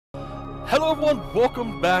Hello everyone,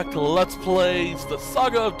 welcome back to Let's Plays the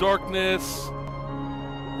Saga of Darkness.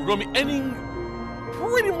 We're going to be ending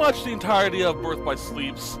pretty much the entirety of Birth by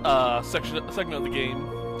Sleep's segment of the game,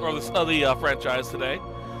 or the franchise today.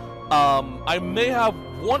 I may have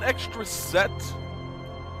one extra set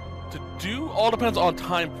to do, all depends on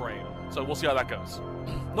time frame, so we'll see how that goes.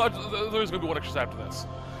 No, there's going to be one extra set after this.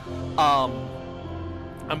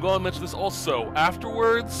 I'm going to mention this also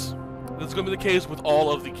afterwards. This is going to be the case with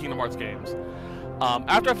all of the Kingdom Hearts games.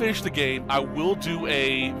 After I finish the game, I will do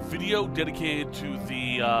a video dedicated to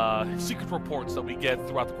the secret reports that we get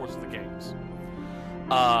throughout the course of the games.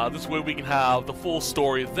 This way we can have the full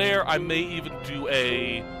story there. I may even do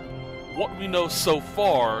a what we know so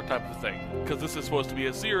far type of thing, because this is supposed to be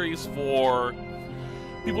a series for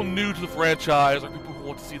people new to the franchise or people who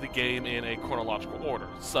want to see the game in a chronological order.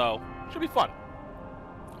 So, should be fun.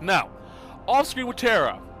 Now, off screen with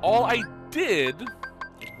Terra, all I did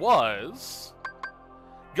was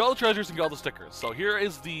get all the treasures and get all the stickers. So here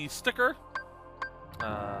is the sticker.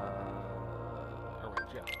 Alright,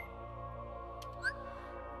 yeah.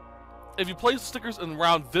 If you place the stickers in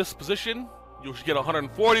around this position, you should get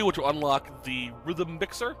 140, which will unlock the Rhythm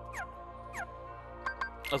Mixer,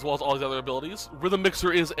 as well as all these other abilities. Rhythm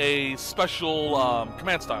Mixer is a special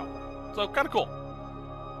command style, so kind of cool.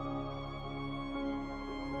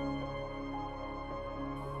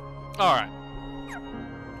 Alright.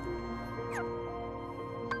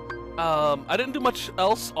 I didn't do much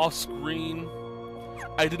else off screen.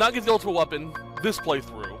 I did not get the ultimate weapon this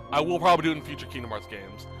playthrough. I will probably do it in future Kingdom Hearts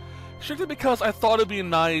games. Strictly because I thought it'd be a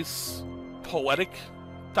nice, poetic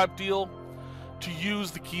type deal to use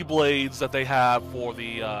the Keyblades that they have for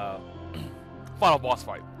the final boss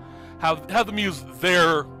fight. Have them use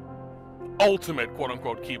their ultimate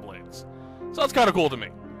quote-unquote Keyblades. So that's kind of cool to me.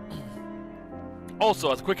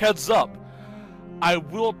 Also, as a quick heads up, I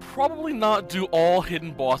will probably not do all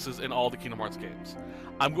hidden bosses in all the Kingdom Hearts games.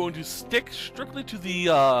 I'm going to stick strictly to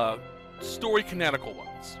the story canonical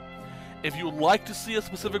ones. If you would like to see a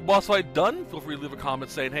specific boss fight done, feel free to leave a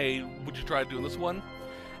comment saying, hey, would you try doing this one?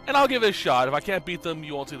 And I'll give it a shot. If I can't beat them,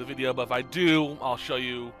 you won't see the video, but if I do, I'll show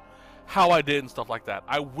you how I did and stuff like that.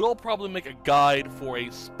 I will probably make a guide for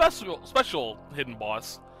a special hidden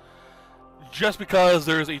boss, just because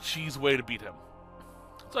there's a cheese way to beat him.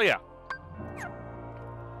 So yeah.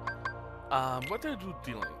 What did I do with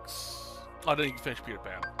D-Links? Oh, I didn't finish Peter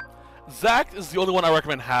Pan. Zack is the only one I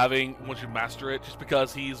recommend having once you master it, just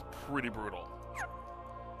because he's pretty brutal.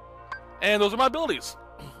 And those are my abilities.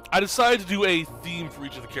 I decided to do a theme for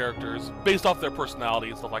each of the characters, based off their personality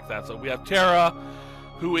and stuff like that. So we have Terra,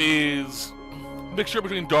 who is a mixture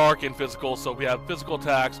between dark and physical, so we have physical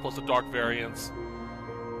attacks plus the dark variants.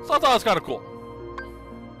 So I thought it was kind of cool.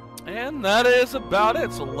 And that is about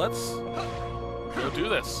it, so let's go do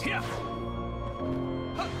this.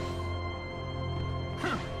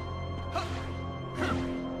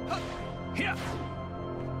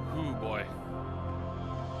 Ooh boy.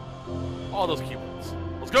 All those keywords.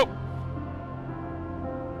 Let's go!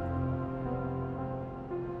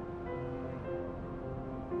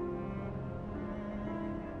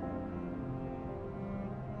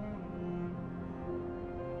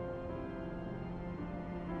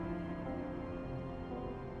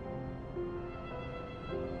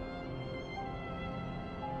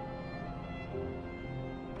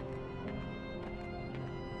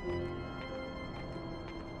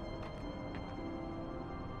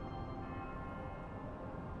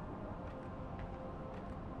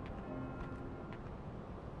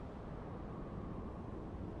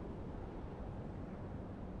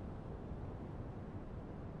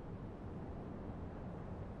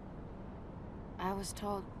 I was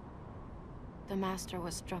told the master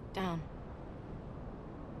was struck down.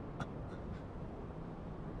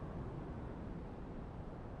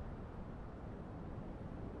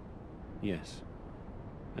 Yes,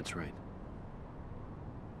 that's right.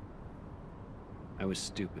 I was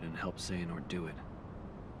stupid and helped Xehanort do it.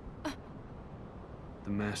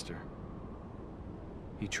 The master,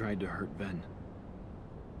 he tried to hurt Ven.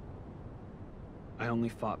 I only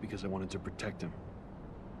fought because I wanted to protect him.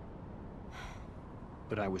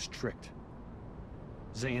 But I was tricked.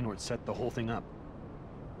 Xehanort set the whole thing up.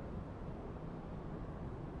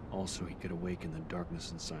 Also, he could awaken the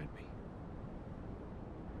darkness inside me.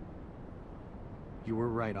 You were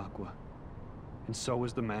right, Aqua. And so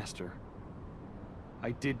was the Master.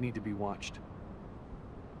 I did need to be watched.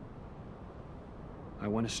 I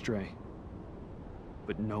went astray.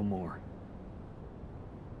 But no more.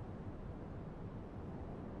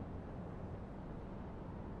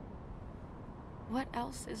 What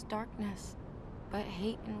else is darkness but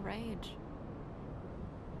hate and rage?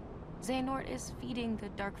 Xehanort is feeding the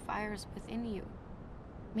dark fires within you,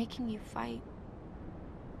 making you fight.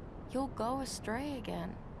 You'll go astray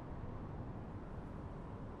again.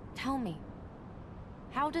 Tell me,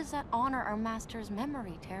 how does that honor our master's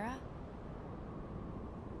memory, Terra?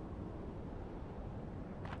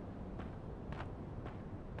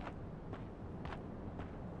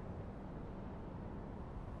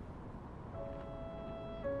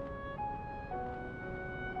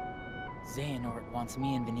 Xehanort wants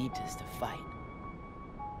me and Vanitas to fight.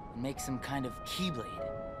 And make some kind of Keyblade.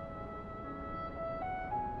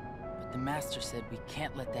 But the Master said we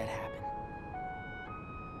can't let that happen.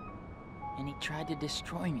 And he tried to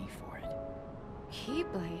destroy me for it.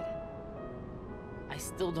 Keyblade? I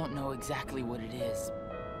still don't know exactly what it is.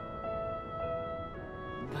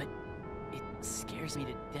 But it scares me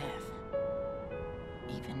to death.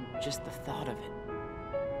 Even just the thought of it.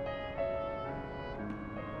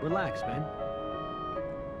 Relax, man.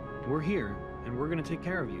 We're here, and we're gonna take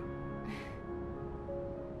care of you.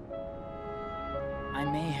 I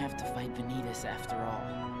may have to fight Vanitas after all.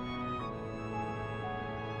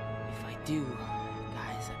 If I do,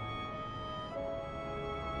 guys,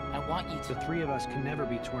 I want you to... The three of us can never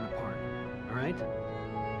be torn apart, all right?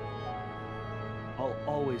 I'll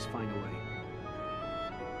always find a way.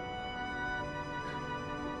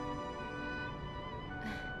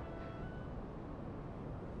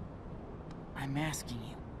 I'm asking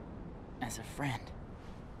you, as a friend.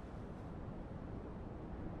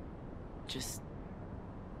 Just...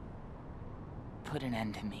 put an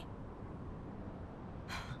end to me.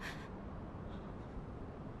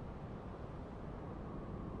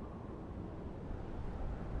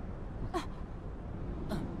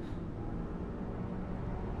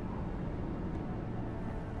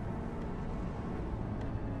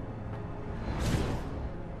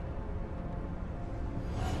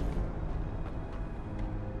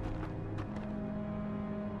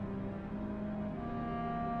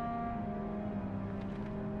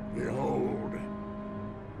 Behold,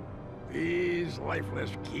 these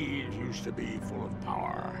lifeless keys used to be full of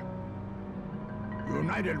power,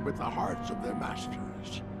 united with the hearts of their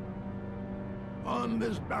masters. On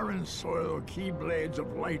this barren soil, keyblades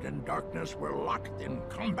of light and darkness were locked in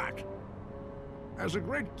combat, as a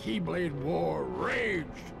great keyblade war raged.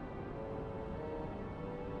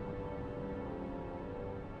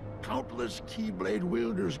 Countless keyblade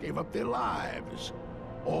wielders gave up their lives,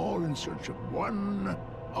 all in search of one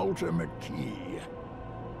ultimate key.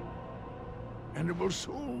 And it will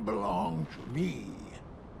soon belong to me.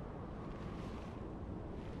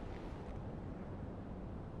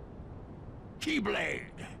 Keyblade!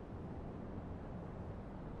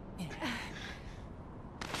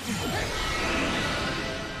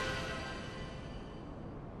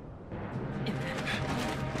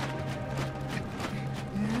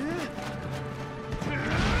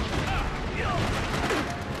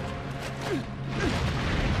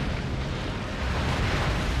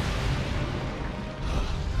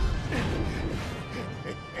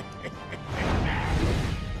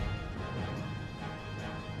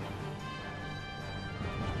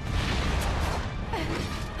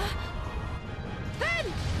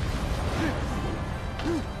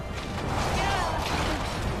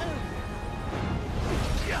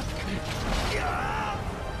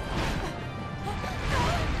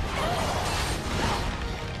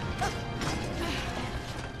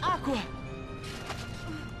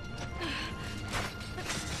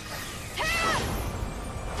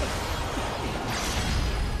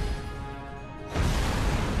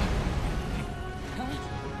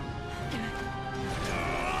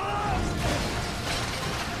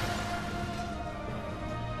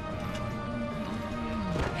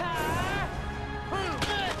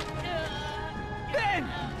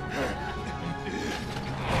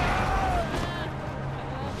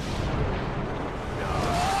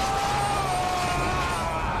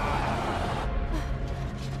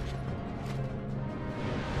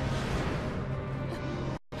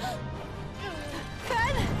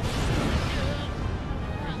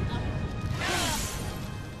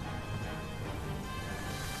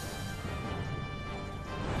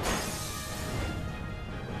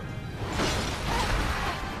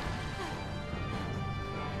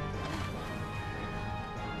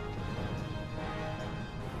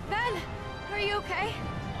 Okay?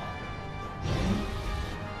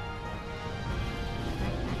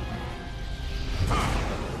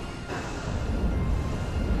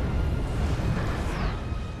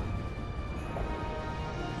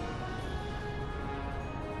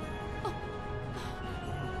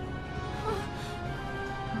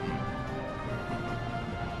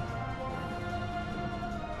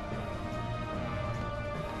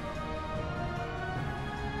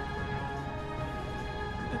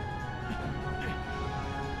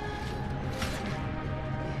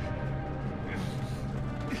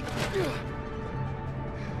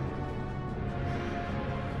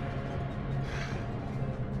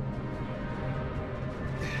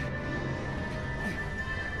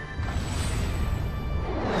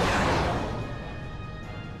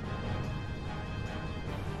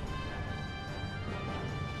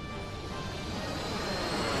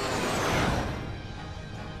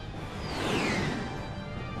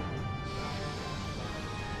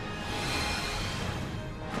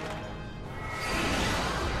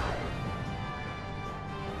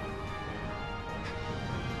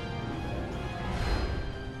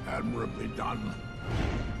 Admirably done.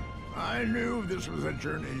 I knew this was a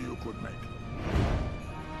journey you could make.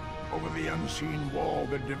 Over the unseen wall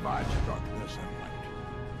that divides darkness and light.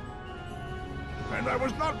 And I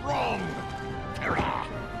was not wrong, Terra!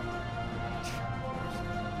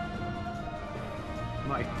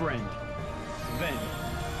 My friend, Ven.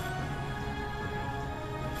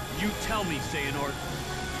 You tell me, Xehanort.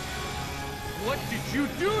 What did you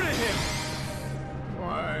do to him?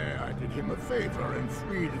 Why, I did him a favor and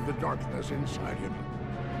freed the darkness inside him.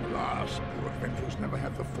 Alas, poor Ventus never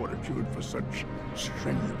had the fortitude for such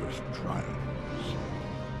strenuous trials.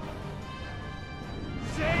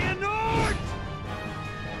 Xehanort!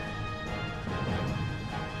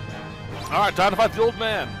 Alright, time to fight the old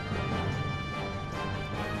man.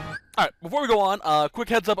 Alright, before we go on, quick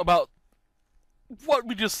heads up about what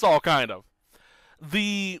we just saw, kind of.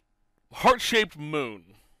 The heart-shaped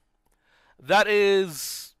moon. That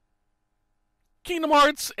is Kingdom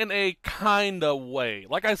Hearts in a kind of way.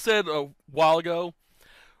 Like I said a while ago,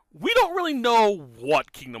 we don't really know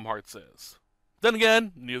what Kingdom Hearts is. Then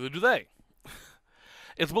again, neither do they.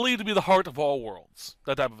 It's believed to be the heart of all worlds,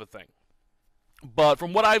 that type of a thing. But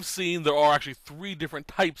from what I've seen, there are actually 3 different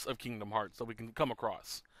types of Kingdom Hearts that we can come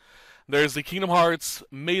across. There's the Kingdom Hearts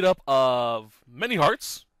made up of many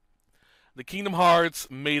hearts, the Kingdom Hearts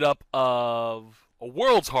made up of a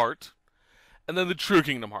world's heart, and then the true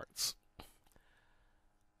Kingdom Hearts.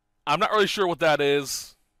 I'm not really sure what that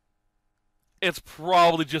is. It's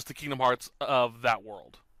probably just the Kingdom Hearts of that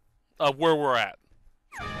world, of where we're at.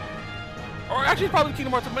 Or actually, it's probably the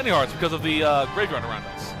Kingdom Hearts of many hearts because of the graveyard around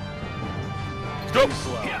us. Let's go! Too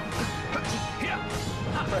slow.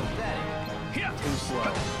 Too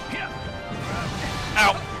slow.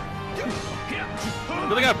 Ow!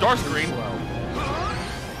 Good thing I have dark screen.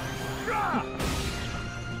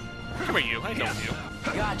 Come here, you. I ain't done with you.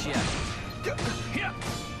 Gotcha.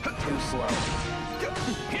 Too slow.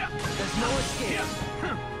 There's no escape.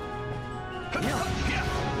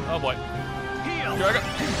 Oh boy. Here I go.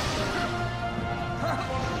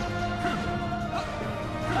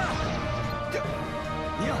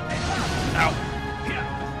 Ow.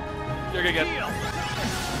 You're gonna get.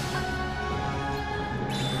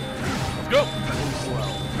 Let's go. Too slow.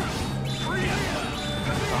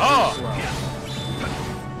 Oh.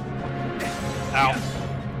 Ow.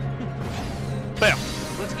 Bam.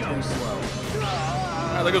 Let's go. Too slow.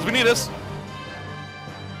 Alright, there goes Vanitas.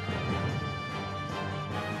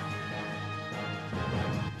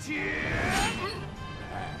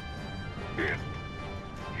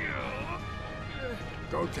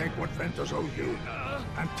 Go take what Ventus owes you,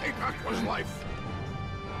 and take Aqua's life.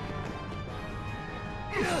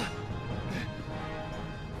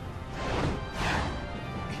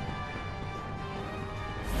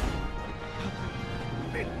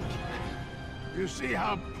 You see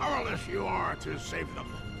how powerless you are to save them.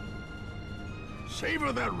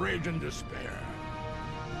 Savor that rage and despair.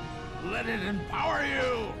 Let it empower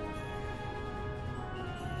you.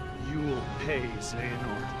 You will pay,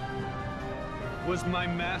 Xehanort. Was my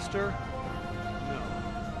master? No.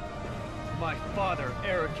 My father,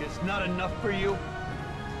 Ericus, not enough for you?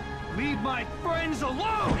 Leave my friends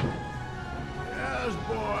alone! Yes,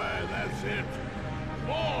 boy, that's it.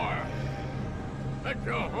 More. Let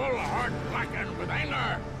your whole heart blacken with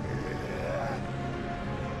anger.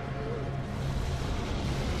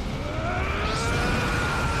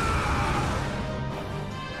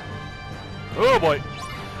 Oh boy.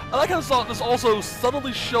 I like how this also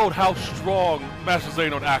subtly showed how strong Master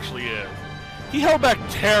Xehanort actually is. He held back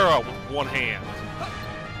Terra with one hand.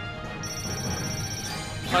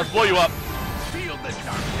 Let's blow you up. Feel the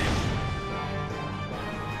darkness.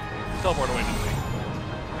 Teleport away, didn't he?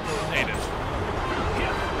 Ain't it?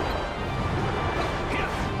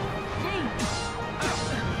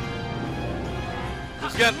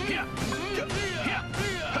 Just again.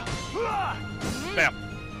 Bam.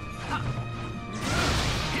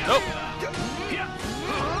 Nope.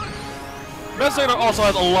 Master Xehanort also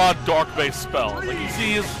has a lot of dark-based spells. Like you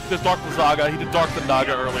see, there's Dark Saga. He did Dark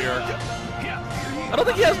Naga earlier. I don't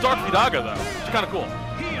think he has Dark Vidaga though, which is kind of cool.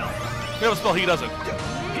 We have a spell he doesn't.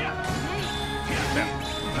 Bam,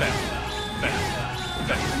 bam, bam,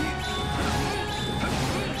 bam.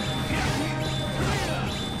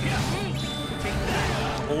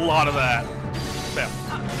 A lot of that. Bam.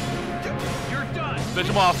 You're done! Finish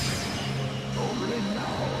him off. Only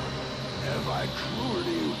now have I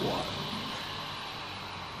truly won.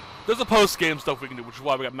 There's a post-game stuff we can do, which is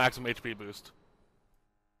why we got maximum HP boost.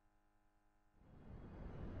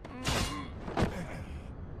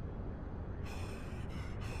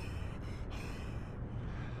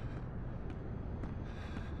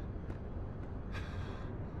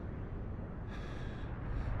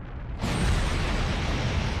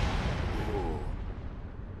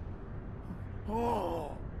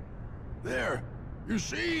 You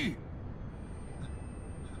see?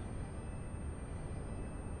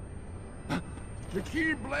 The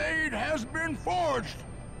Keyblade has been forged!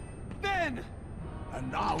 Ben! And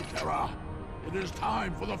now, Terra, it is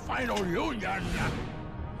time for the final union!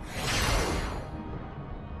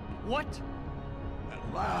 What?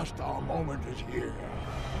 At last, our moment is here.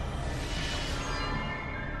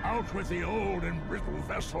 Out with the old and brittle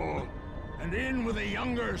vessel, and in with a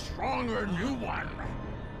younger, stronger new one.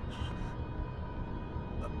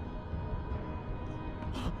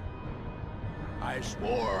 I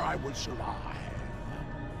swore I would survive,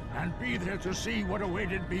 and be there to see what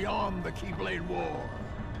awaited beyond the Keyblade War.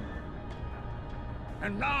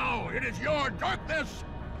 And now it is your darkness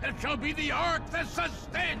that shall be the arc that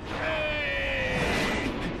sustains me!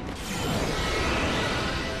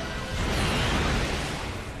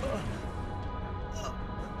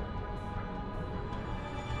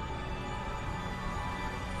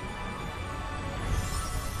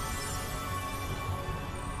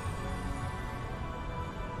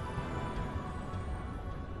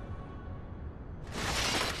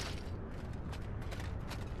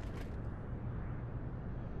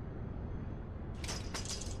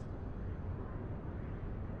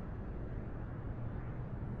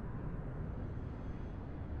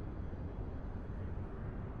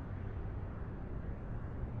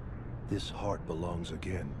 This heart belongs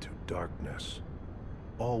again to darkness.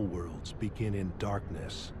 All worlds begin in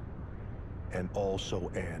darkness, and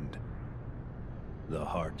also end. The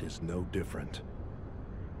heart is no different.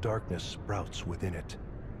 Darkness sprouts within it.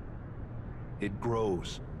 It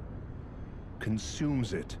grows,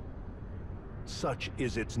 consumes it. Such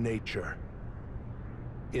is its nature.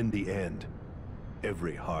 In the end,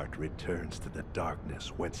 every heart returns to the darkness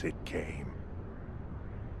whence it came.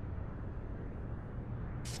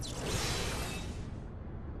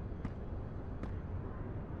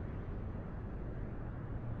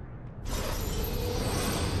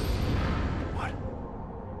 What?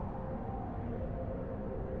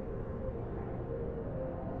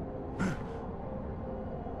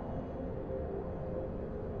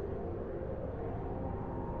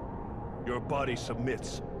 Your body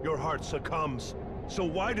submits, your heart succumbs. So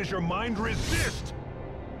why does your mind resist?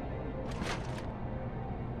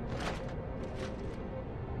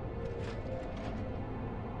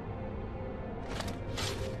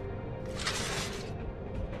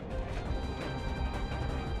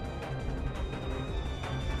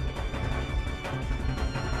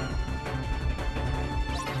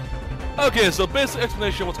 Okay, so basic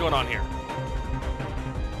explanation of what's going on here.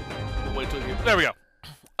 We'll wait till you... There we go.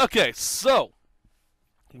 Okay, so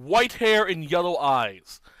white hair and yellow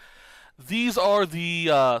eyes. These are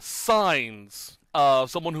the signs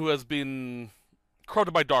of someone who has been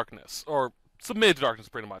corrupted by darkness, or submitted to darkness,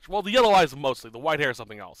 pretty much. Well, the yellow eyes mostly. The white hair is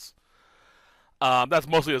something else. That's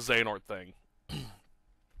mostly a Xehanort thing.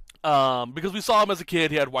 Because we saw him as a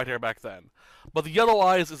kid, he had white hair back then. But the yellow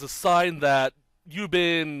eyes is a sign that you've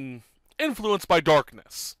been influenced by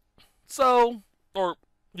darkness. So, or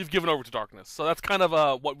you've given over to darkness. So that's kind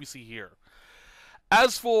of what we see here.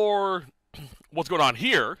 As for what's going on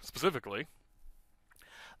here, specifically,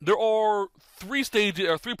 there are three stages,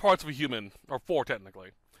 or three parts of a human, or four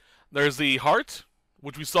technically. There's the heart,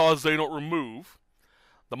 which we saw Xehanort remove,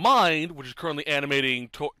 the mind, which is currently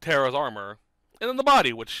animating Terra's armor, and then the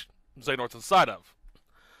body, which Xehanort's inside of.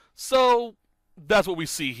 So that's what we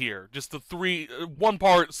see here. Just the three, one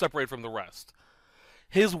part separated from the rest.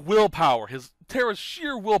 His willpower, Terra's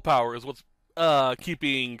sheer willpower is what's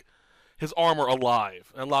keeping his armor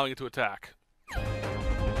alive and allowing it to attack.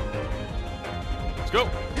 Let's go.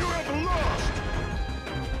 You have lost!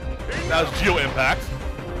 That was Geo Impact.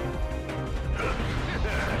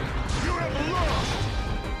 You have lost!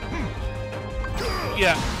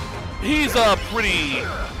 Yeah, he's pretty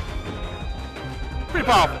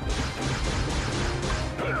powerful.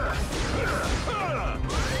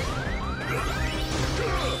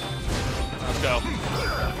 Let's go.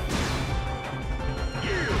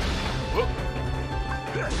 Whoop.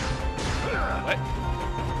 What?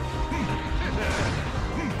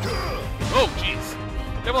 Oh, jeez.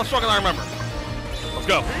 They're more strong than I remember. Let's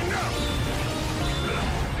go.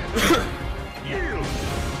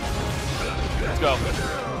 Let's go.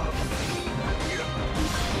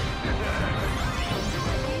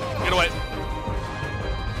 Get away.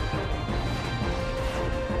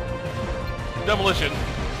 Demolition.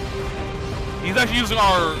 He's actually using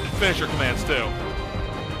our finisher commands too.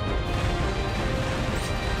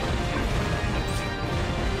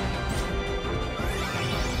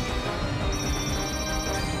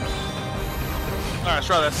 Alright, let's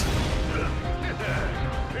try this.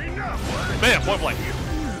 Bam, point blank.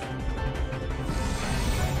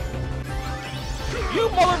 You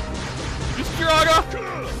mother... You Saga!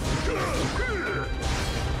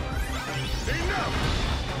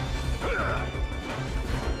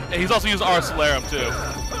 And he's also using our Solarium too.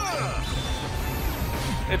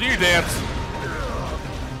 Hey, do your dance.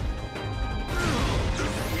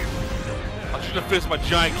 I should have finished my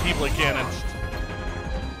giant Keyblade cannon.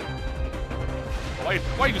 Why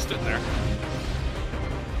are you just sitting there?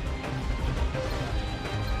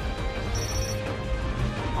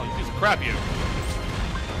 Oh, you piece of crap, you.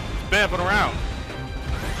 Just bamping around.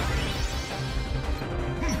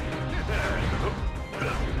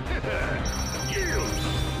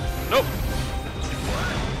 Nope.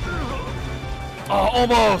 Oh,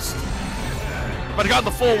 almost. If I'd gotten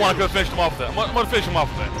the full one, I could have finished him off with it. I'm gonna finish him off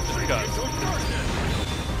with it, just because.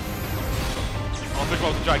 I'll finish him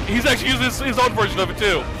off with the giant. He's actually using his own version of it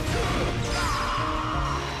too.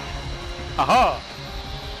 Aha!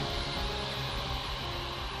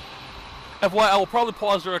 FYI, I will probably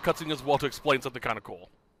pause during a cutscene as well to explain something kind of cool.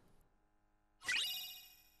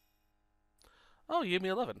 Oh, you gave me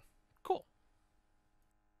 11. Cool.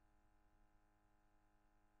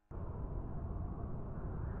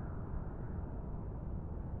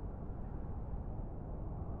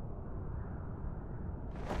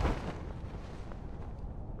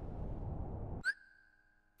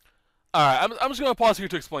 Alright, I'm just going to pause here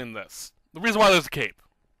to explain this. The reason why there's a cape.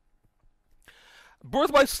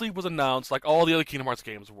 Birth by Sleep was announced, like all the other Kingdom Hearts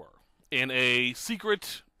games were, in a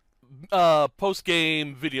secret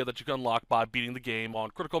post-game video that you can unlock by beating the game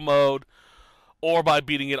on critical mode, or by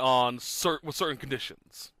beating it on with certain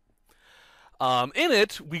conditions. In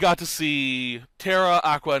it, we got to see Terra,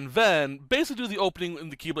 Aqua, and Ven basically do the opening in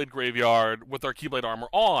the Keyblade Graveyard with their Keyblade armor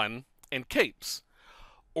on, and capes.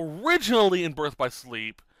 Originally in Birth by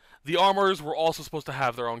Sleep, the armors were also supposed to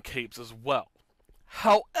have their own capes as well.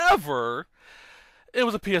 However, it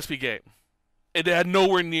was a PSP game. It had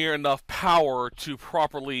nowhere near enough power to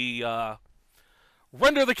properly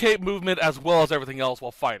render the cape movement as well as everything else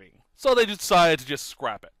while fighting. So they decided to just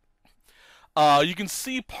scrap it. You can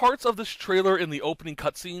see parts of this trailer in the opening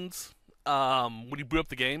cutscenes when you boot up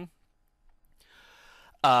the game.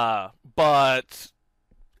 But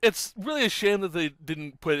it's really a shame that they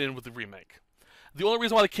didn't put it in with the remake. The only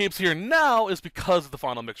reason why the cape's here now is because of the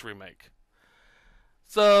Final Mix remake.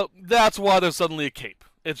 So that's why there's suddenly a cape.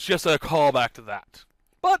 It's just a callback to that.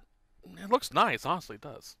 But it looks nice, honestly, it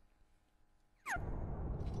does.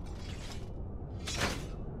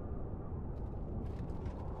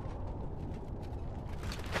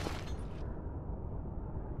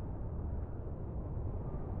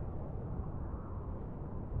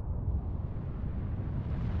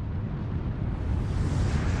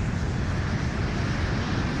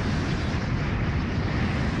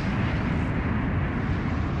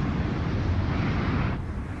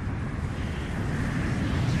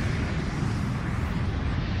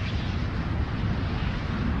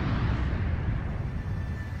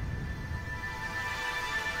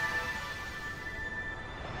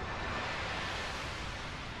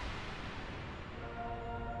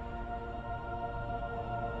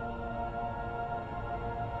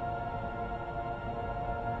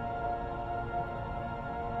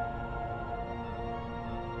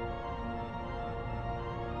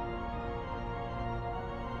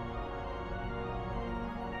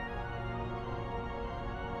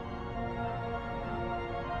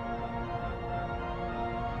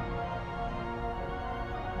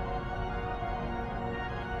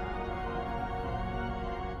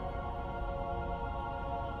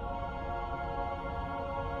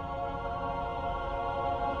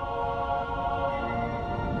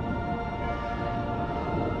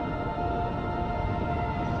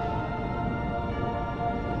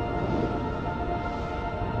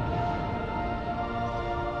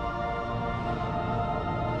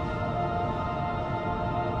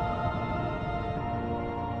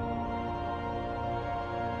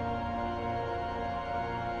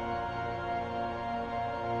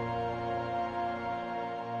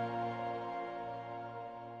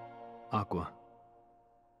 Aqua.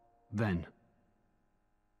 Ven.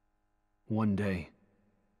 One day,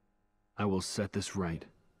 I will set this right.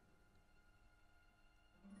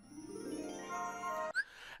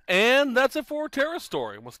 And that's it for Terra's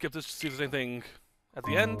story. We'll skip this to see if there's anything at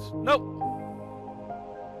the end. Nope.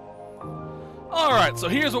 Alright, so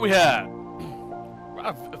here's what we had.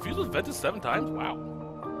 Wow, I've used this Ventus 7 times?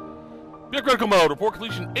 Wow. Be a critical mode. Report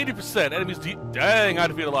completion 80%. Enemies dang, I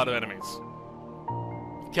defeated a lot of enemies.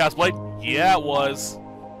 Chaos Blade? Yeah, it was.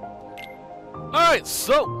 Alright,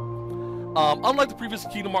 so unlike the previous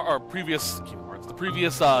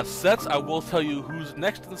previous sets, I will tell you who's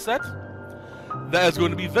next in the set. that is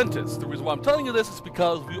going to be Ventus. The reason why I'm telling you this is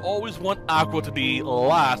because we always want Aqua to be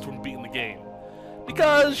last when beating the game,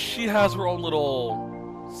 because she has her own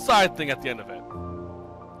little side thing at the end of it.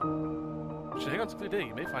 Should hang on to the day.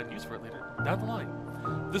 You may find use for it later down the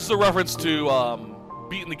line. This is a reference to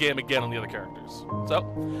beating the game again on the other characters.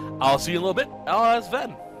 So, I'll see you in a little bit as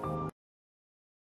Ven.